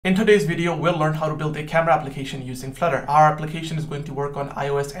In today's video, we'll learn how to build a camera application using Flutter. Our application is going to work on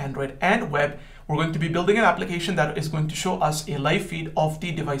iOS, Android, and web. We're going to be building an application that is going to show us a live feed of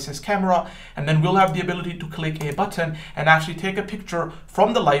the device's camera, and then we'll have the ability to click a button and actually take a picture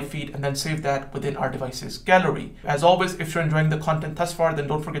from the live feed and then save that within our device's gallery. As always, if you're enjoying the content thus far, then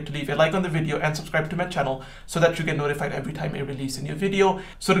don't forget to leave a like on the video and subscribe to my channel so that you get notified every time I release a new video.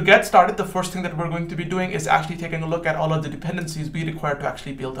 So to get started, the first thing that we're going to be doing is actually taking a look at all of the dependencies we require to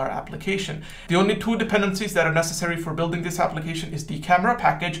actually build our application. The only two dependencies that are necessary for building this application is the camera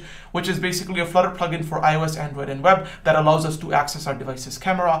package, which is basically a Flutter plugin for iOS, Android, and web that allows us to access our device's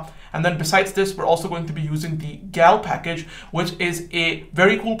camera. And then besides this, we're also going to be using the gal package, which is a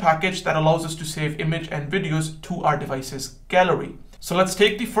very cool package that allows us to save image and videos to our device's gallery. So let's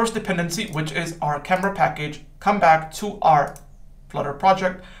take the first dependency, which is our camera package, come back to our Flutter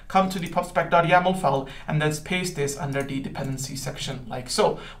project, come to the pubspec.yaml file, and let's paste this under the dependency section like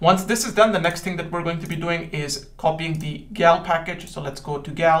so. Once this is done, the next thing that we're going to be doing is copying the gal package. So let's go to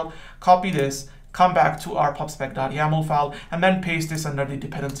gal, copy this, come back to our pubspec.yaml file, and then paste this under the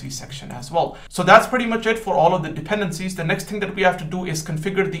dependency section as well. So that's pretty much it for all of the dependencies. The next thing that we have to do is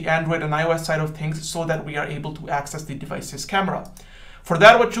configure the Android and iOS side of things so that we are able to access the device's camera. For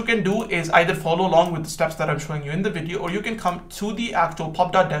that, what you can do is either follow along with the steps that I'm showing you in the video, or you can come to the actual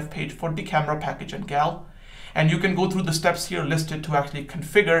pub.dev page for the camera package and gal, and you can go through the steps here listed to actually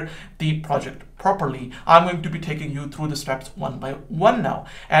configure the project properly. I'm going to be taking you through the steps one by one now.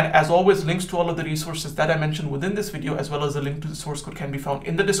 And as always, links to all of the resources that I mentioned within this video, as well as a link to the source code, can be found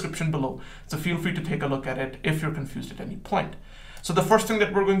in the description below. So feel free to take a look at it if you're confused at any point. So the first thing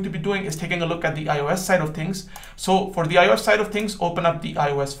that we're going to be doing is taking a look at the iOS side of things. So for the iOS side of things, open up the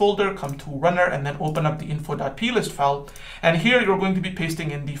iOS folder, come to runner, and then open up the info.plist file. And here you're going to be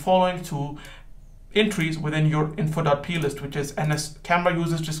pasting in the following two entries within your info.plist, which is NS camera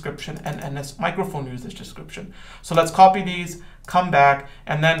users description and NS microphone users description. So let's copy these, come back,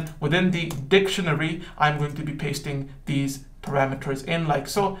 and then within the dictionary, I'm going to be pasting these parameters in like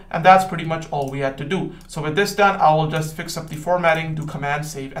so, and that's pretty much all we had to do. So with this done, I will just fix up the formatting, do command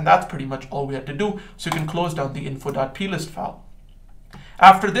save, and that's pretty much all we had to do. So you can close down the info.plist file.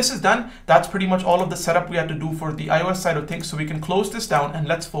 After this is done, that's pretty much all of the setup we had to do for the iOS side of things. So we can close this down and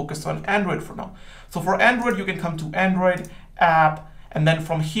let's focus on Android for now. So for Android, you can come to Android, app, and then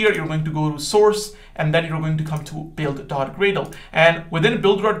from here, you're going to go to source, and then you're going to come to build.gradle. And within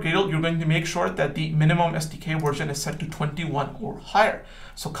build.gradle, you're going to make sure that the minimum SDK version is set to 21 or higher.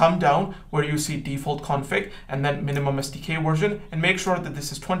 So come down where you see default config and then minimum SDK version, and make sure that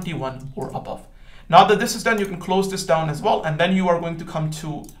this is 21 or above. Now that this is done, you can close this down as well. And then you are going to come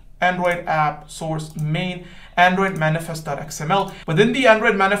to Android app, source, main, Android manifest.xml. Within the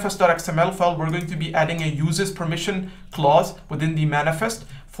Android manifest.xml file, we're going to be adding a uses permission clause within the manifest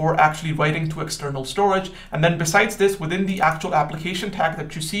for actually writing to external storage. And then besides this, within the actual application tag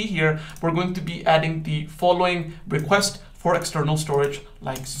that you see here, we're going to be adding the following request for external storage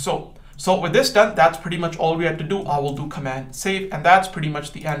like so. So with this done, that's pretty much all we had to do. I will do command save, and that's pretty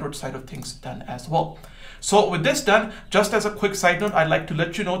much the Android side of things done as well. So with this done, just as a quick side note, I'd like to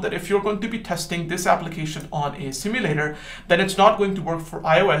let you know that if you're going to be testing this application on a simulator, then it's not going to work for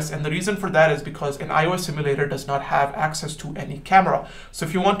iOS. And the reason for that is because an iOS simulator does not have access to any camera. So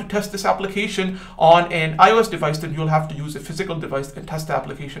if you want to test this application on an iOS device, then you'll have to use a physical device and test the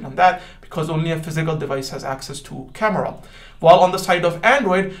application on that, because only a physical device has access to camera. While on the side of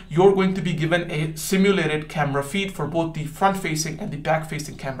Android, you're going to be given a simulated camera feed for both the front-facing and the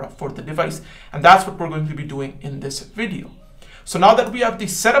back-facing camera for the device. And that's what we're going to be doing in this video. So now that we have the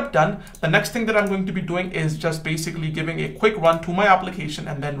setup done, the next thing that I'm going to be doing is just basically giving a quick run to my application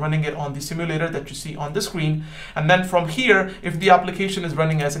and then running it on the simulator that you see on the screen. And then from here, if the application is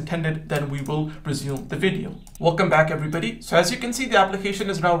running as intended, then we will resume the video. Welcome back, everybody. So as you can see, the application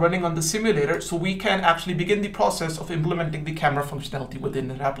is now running on the simulator, so we can actually begin the process of implementing the camera functionality within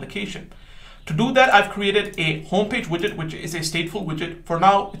the application. To do that, I've created a homepage widget, which is a stateful widget. For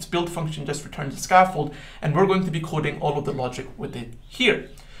now, its build function just returns the scaffold, and we're going to be coding all of the logic with it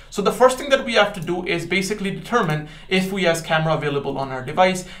here. So the first thing that we have to do is basically determine if we have camera available on our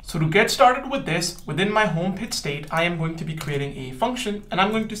device. So to get started with this, within my homepage state, I am going to be creating a function, and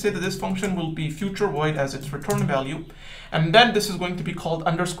I'm going to say that this function will be future void as its return value. And then this is going to be called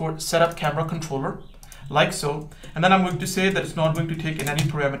underscore setup camera controller, like so. And then I'm going to say that it's not going to take in any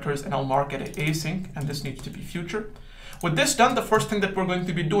parameters, and I'll mark it async, and this needs to be future. With this done, the first thing that we're going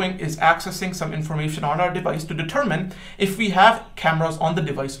to be doing is accessing some information on our device to determine if we have cameras on the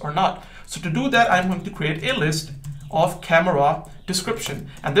device or not. So to do that, I'm going to create a list of camera description,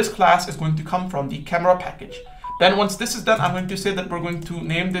 and this class is going to come from the camera package. Then once this is done, I'm going to say that we're going to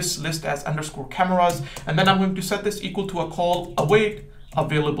name this list as underscore cameras. And then I'm going to set this equal to a call await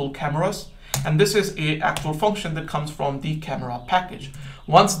available cameras. And this is a actual function that comes from the camera package.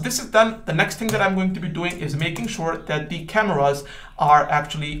 Once this is done, the next thing that I'm going to be doing is making sure that the cameras are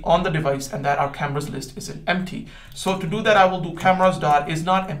actually on the device and that our cameras list isn't empty. So to do that, I will do cameras dot is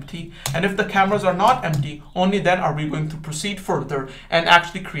not empty. And if the cameras are not empty, only then are we going to proceed further and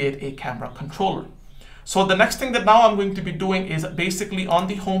actually create a camera controller. So the next thing that now I'm going to be doing is basically on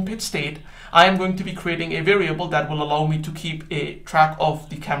the home page state, I am going to be creating a variable that will allow me to keep a track of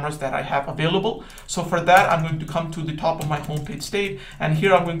the cameras that I have available. So for that, I'm going to come to the top of my home page state, and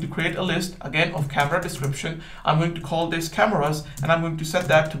here I'm going to create a list again of camera description. I'm going to call this cameras, and I'm going to set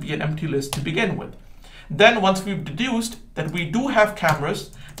that to be an empty list to begin with. Then once we've deduced that we do have cameras,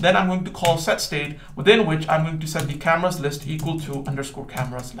 then I'm going to call set state, within which I'm going to set the cameras list equal to underscore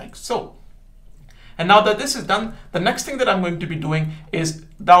cameras like so. And now that this is done, the next thing that I'm going to be doing is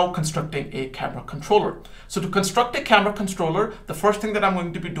now constructing a camera controller. So to construct a camera controller, the first thing that I'm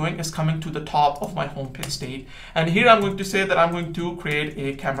going to be doing is coming to the top of my home page state. And here I'm going to say that I'm going to create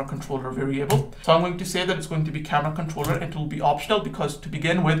a camera controller variable. So I'm going to say that it's going to be camera controller, and it will be optional because to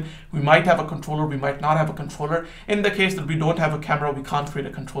begin with, we might have a controller, we might not have a controller. In the case that we don't have a camera, we can't create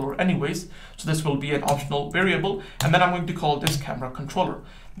a controller anyways. So this will be an optional variable. And then I'm going to call this camera controller.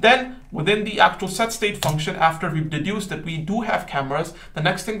 Then within the actual set state function, after we've deduced that we do have cameras, the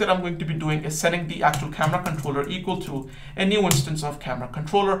next thing that I'm going to be doing is setting the actual camera controller equal to a new instance of camera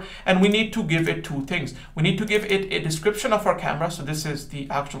controller. And we need to give it two things. We need to give it a description of our camera. So this is the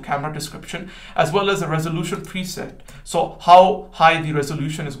actual camera description, as well as a resolution preset. So how high the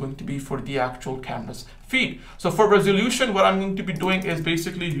resolution is going to be for the actual camera's feed. So for resolution, what I'm going to be doing is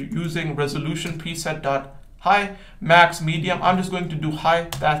basically using resolution preset dot high, max, medium. I'm just going to do high.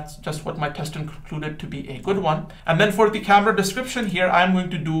 That's just what my test concluded to be a good one. And then for the camera description here, I'm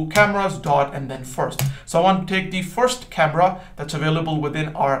going to do cameras dot and then first. So I want to take the first camera that's available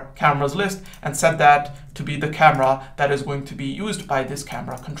within our cameras list and set that to be the camera that is going to be used by this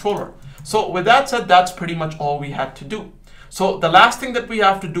camera controller. So with that said, that's pretty much all we had to do. So the last thing that we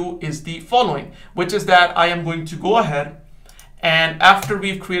have to do is the following, which is that I am going to go ahead, and after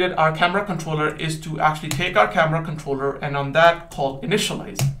we've created our camera controller, is to actually take our camera controller and on that call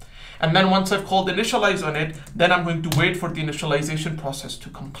initialize. And then once I've called initialize on it, then I'm going to wait for the initialization process to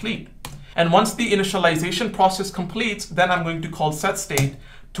complete. And once the initialization process completes, then I'm going to call set state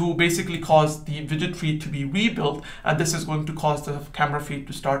to basically cause the widget feed to be rebuilt, and this is going to cause the camera feed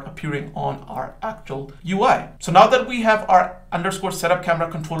to start appearing on our actual UI. So now that we have our underscore setup camera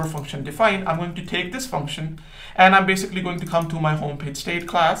controller function defined, I'm going to take this function and I'm basically going to come to my home page state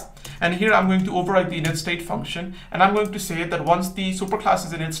class, and here I'm going to override the init state function, and I'm going to say that once the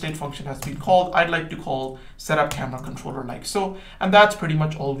superclass's init state function has been called, I'd like to call setup camera controller like so, and that's pretty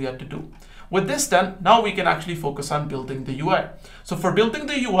much all we had to do. With this done, now we can actually focus on building the UI. So for building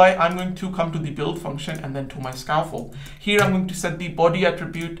the UI, I'm going to come to the build function and then to my scaffold. Here I'm going to set the body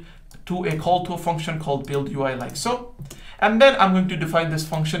attribute to a call to a function called build UI like so. And then I'm going to define this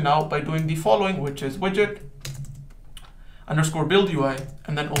function now by doing the following, which is widget underscore build UI,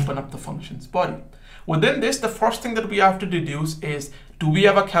 and then open up the function's body. Within this, the first thing that we have to deduce is, do we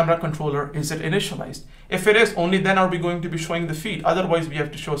have a camera controller? Is it initialized? If it is, only then are we going to be showing the feed. Otherwise, we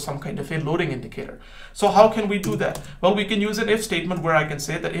have to show some kind of a loading indicator. So how can we do that? Well, we can use an if statement where I can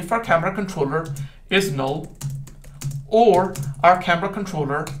say that if our camera controller is null, or our camera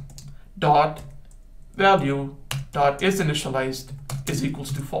controller dot value dot is initialized is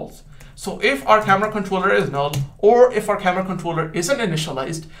equals to false. So if our camera controller is null, or if our camera controller isn't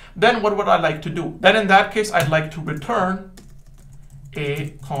initialized, then what would I like to do? Then in that case, I'd like to return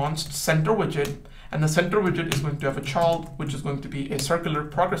a const center widget, and the center widget is going to have a child, which is going to be a circular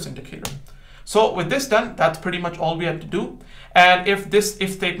progress indicator. So with this done, that's pretty much all we have to do. And if this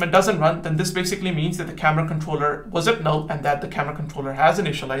if statement doesn't run, then this basically means that the camera controller wasn't null and that the camera controller has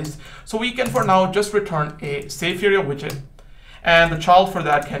initialized. So we can for now just return a safe area widget, and the child for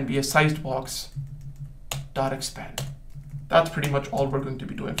that can be a sized box dot expand. That's pretty much all we're going to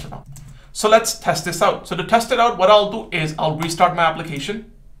be doing for now. So let's test this out. So to test it out, what I'll do is I'll restart my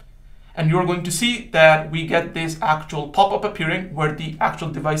application, and you're going to see that we get this actual pop-up appearing where the actual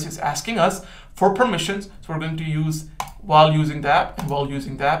device is asking us for permissions. So we're going to use while using that and while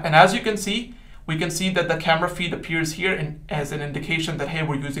using that. And as you can see, we can see that the camera feed appears here as an indication that, hey,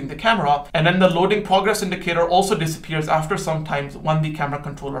 we're using the camera. And then the loading progress indicator also disappears after some time when the camera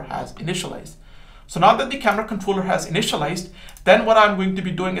controller has initialized. So now that the camera controller has initialized, then what I'm going to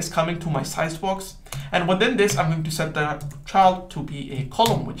be doing is coming to my sized box. And within this, I'm going to set the child to be a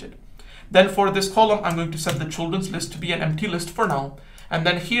column widget. Then for this column, I'm going to set the children's list to be an empty list for now. And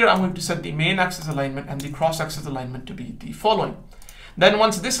then here I'm going to set the main axis alignment and the cross axis alignment to be the following. Then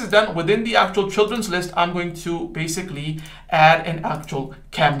once this is done, within the actual children's list, I'm going to basically add an actual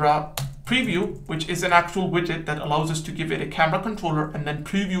camera preview, which is an actual widget that allows us to give it a camera controller and then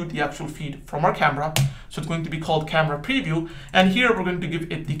preview the actual feed from our camera. So it's going to be called camera preview. And here we're going to give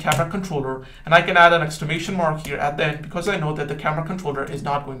it the camera controller. And I can add an exclamation mark here at the end because I know that the camera controller is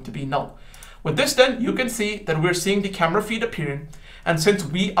not going to be null. With this done, you can see that we're seeing the camera feed appearing. And since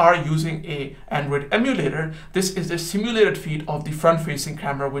we are using a Android emulator, this is the simulated feed of the front-facing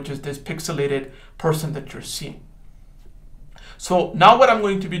camera, which is this pixelated person that you're seeing. So now what I'm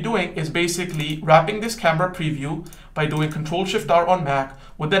going to be doing is basically wrapping this camera preview by doing Control-Shift-R on Mac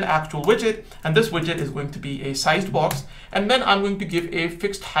with an actual widget. And this widget is going to be a sized box. And then I'm going to give a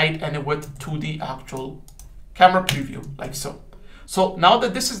fixed height and a width to the actual camera preview, like so. So now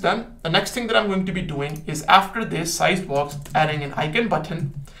that this is done, the next thing that I'm going to be doing is after this sized box, adding an icon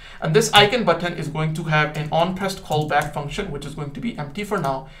button. And this icon button is going to have an onPressed callback function, which is going to be empty for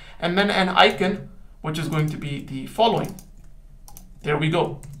now. And then an icon, which is going to be the following. There we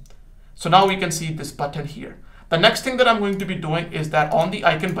go. So now we can see this button here. The next thing that I'm going to be doing is that on the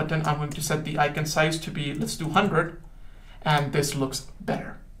icon button, I'm going to set the icon size to be, let's do 100. And this looks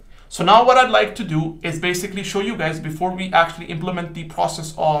better. So now what I'd like to do is basically show you guys, before we actually implement the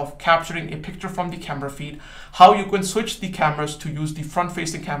process of capturing a picture from the camera feed, how you can switch the cameras to use the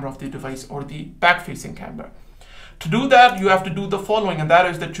front-facing camera of the device or the back-facing camera. To do that, you have to do the following, and that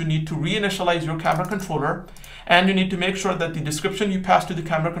is that you need to reinitialize your camera controller, and you need to make sure that the description you pass to the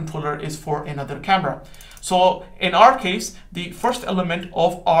camera controller is for another camera. So in our case, the first element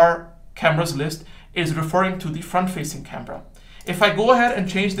of our cameras list is referring to the front-facing camera. If I go ahead and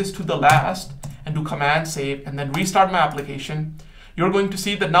change this to the last and do Command Save and then restart my application, you're going to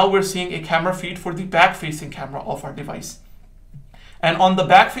see that now we're seeing a camera feed for the back-facing camera of our device. And on the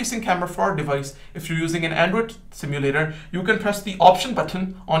back-facing camera for our device, if you're using an Android simulator, you can press the Option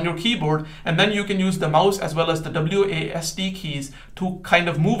button on your keyboard, and then you can use the mouse as well as the WASD keys to kind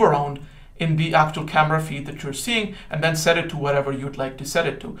of move around in the actual camera feed that you're seeing, and then set it to whatever you'd like to set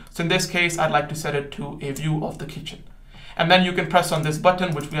it to. So in this case, I'd like to set it to a view of the kitchen. And then you can press on this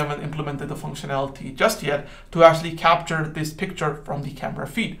button, which we haven't implemented the functionality just yet, to actually capture this picture from the camera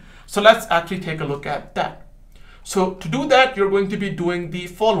feed. So let's actually take a look at that. So to do that, you're going to be doing the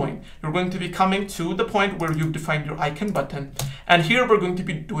following. You're going to be coming to the point where you've defined your icon button. And here we're going to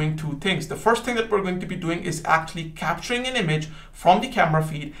be doing two things. The first thing that we're going to be doing is actually capturing an image from the camera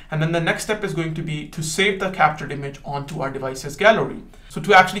feed. And then the next step is going to be to save the captured image onto our device's gallery. So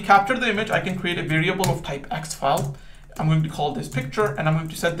to actually capture the image, I can create a variable of type X file. I'm going to call this picture, and I'm going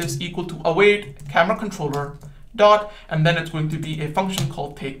to set this equal to await camera controller dot, and then it's going to be a function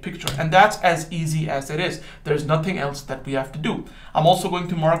called take picture. And that's as easy as it is. There's nothing else that we have to do. I'm also going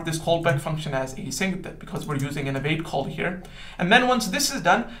to mark this callback function as async because we're using an await call here. And then once this is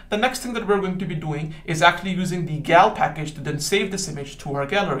done, the next thing that we're going to be doing is actually using the gal package to then save this image to our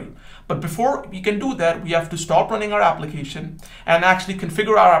gallery. But before we can do that, we have to stop running our application and actually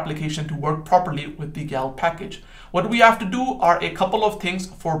configure our application to work properly with the gal package. What we have to do are a couple of things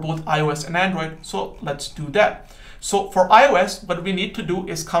for both iOS and Android. So let's do that. So for iOS, what we need to do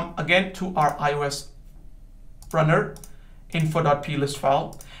is come again to our iOS runner info.plist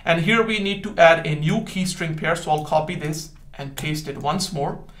file. And here we need to add a new key string pair. So I'll copy this and paste it once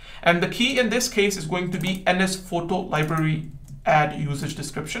more. And the key in this case is going to be ns photo library add usage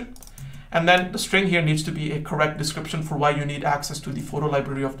description. And then the string here needs to be a correct description for why you need access to the photo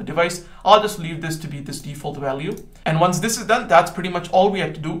library of the device. I'll just leave this to be this default value. And once this is done, that's pretty much all we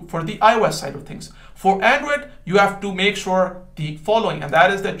have to do for the iOS side of things. For Android, you have to make sure the following, and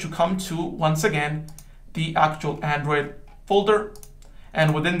that is that you come to, once again, the actual Android folder.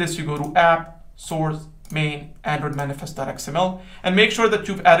 And within this, you go to app, source, main, Android manifest.xml, and make sure that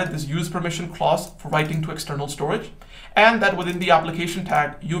you've added this use permission clause for writing to external storage, and that within the application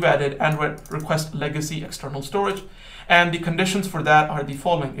tag, you've added Android request legacy external storage. And the conditions for that are the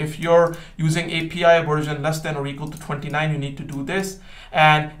following. If you're using API version less than or equal to 29, you need to do this.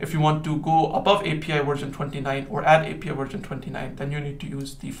 And if you want to go above API version 29 or add API version 29, then you need to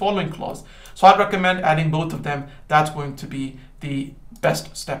use the following clause. So I'd recommend adding both of them. That's going to be the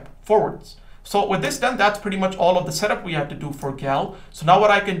best step forwards. So with this done, that's pretty much all of the setup we have to do for gal. So now what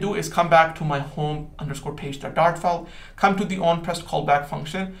I can do is come back to my home_page.dart file, come to the onPressed callback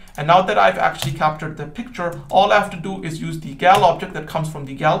function. And now that I've actually captured the picture, all I have to do is use the gal object that comes from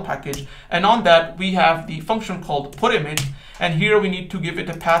the gal package. And on that, we have the function called putImage. And here we need to give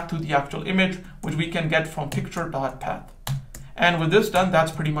it a path to the actual image, which we can get from picture.path. And with this done,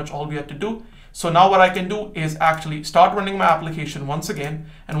 that's pretty much all we had to do. So now what I can do is actually start running my application once again.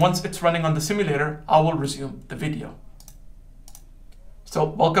 And once it's running on the simulator, I will resume the video. So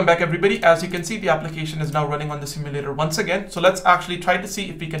welcome back everybody. As you can see, the application is now running on the simulator once again. So let's actually try to see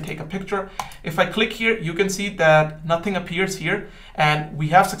if we can take a picture. If I click here, you can see that nothing appears here and we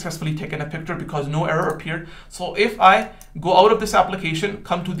have successfully taken a picture because no error appeared. So if I go out of this application,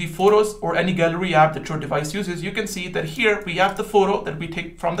 come to the photos or any gallery app that your device uses, you can see that here we have the photo that we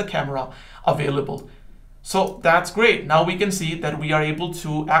take from the camera available. So that's great. Now we can see that we are able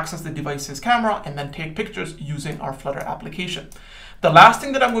to access the device's camera and then take pictures using our Flutter application. The last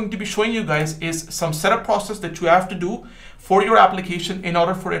thing that I'm going to be showing you guys is some setup process that you have to do for your application in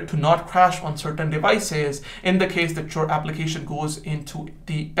order for it to not crash on certain devices in the case that your application goes into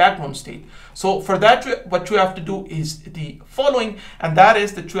the background state. So for that, what you have to do is the following, and that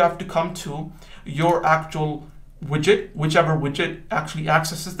is that you have to come to your actual widget, whichever widget actually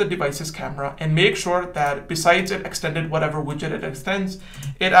accesses the device's camera, and make sure that besides it extended whatever widget it extends,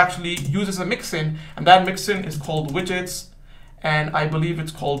 it actually uses a mixin, and that mixin is called widgets, and I believe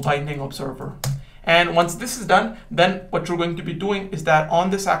it's called binding observer. And once this is done, then what you're going to be doing is that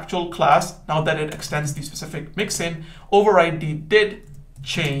on this actual class, now that it extends the specific mixin, override the did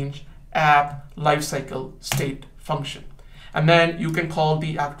change app lifecycle state function. And then you can call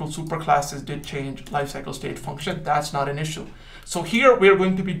the actual superclasses did change lifecycle state function. That's not an issue. So here we're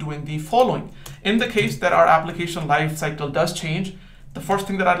going to be doing the following. In the case that our application lifecycle does change, the first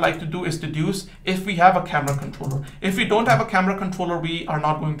thing that I'd like to do is deduce if we have a camera controller. If we don't have a camera controller, we are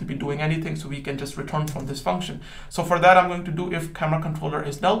not going to be doing anything, so we can just return from this function. So for that, I'm going to do if camera controller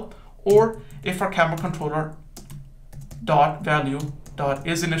is null, or if our camera controller dot value dot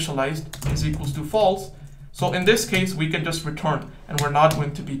is initialized is equals to false. So in this case, we can just return, and we're not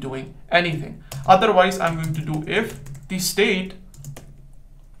going to be doing anything. Otherwise, I'm going to do if the state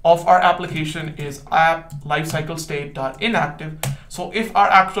of our application is app lifecycle state dot inactive. So if our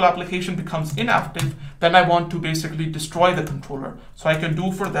actual application becomes inactive, then I want to basically destroy the controller. So I can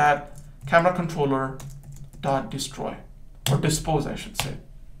do for that camera controller dot destroy, or dispose, I should say.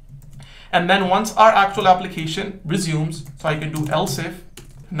 And then once our actual application resumes, so I can do else if,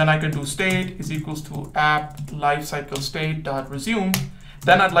 and then I can do state is equals to app lifecycle state dot resume.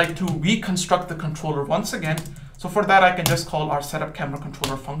 Then I'd like to reconstruct the controller once again. So for that, I can just call our setup camera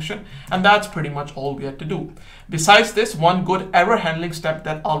controller function, and that's pretty much all we had to do. Besides this, one good error handling step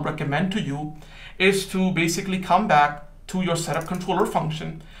that I'll recommend to you is to basically come back to your setup controller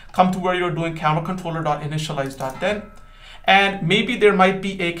function, come to where you're doing camera controller.initialize.then, and maybe there might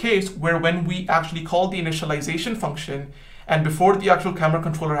be a case where when we actually call the initialization function, and before the actual camera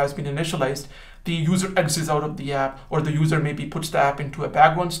controller has been initialized, the user exits out of the app, or the user maybe puts the app into a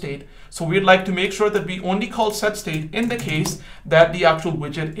background state. So we'd like to make sure that we only call set state in the case that the actual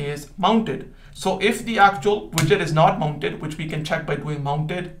widget is mounted. So if the actual widget is not mounted, which we can check by doing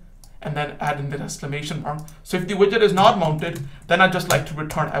mounted and then add in the exclamation mark. So if the widget is not mounted, then I'd just like to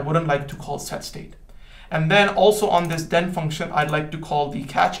return. I wouldn't like to call set state. And then also on this then function, I'd like to call the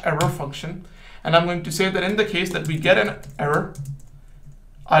catch error function. And I'm going to say that in the case that we get an error,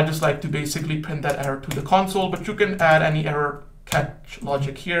 I just like to basically print that error to the console, but you can add any error catch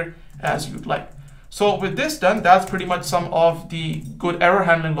logic here as you'd like. So with this done, that's pretty much some of the good error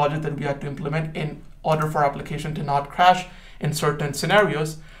handling logic that we had to implement in order for our application to not crash in certain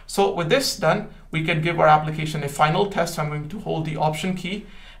scenarios. So with this done, we can give our application a final test. I'm going to hold the option key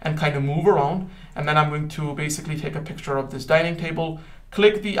and kind of move around, and then I'm going to basically take a picture of this dining table,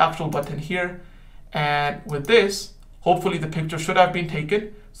 click the actual button here, and with this, hopefully the picture should have been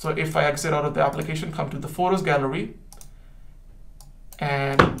taken. So if I exit out of the application, come to the photos gallery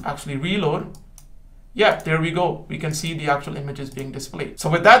and actually reload, yeah, there we go. We can see the actual images being displayed. So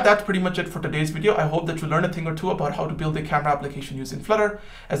with that, that's pretty much it for today's video. I hope that you learned a thing or two about how to build a camera application using Flutter.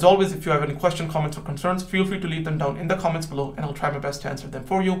 As always, if you have any questions, comments, or concerns, feel free to leave them down in the comments below, and I'll try my best to answer them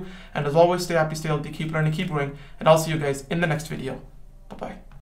for you. And as always, stay happy, stay healthy, keep learning, keep growing, and I'll see you guys in the next video. Bye-bye.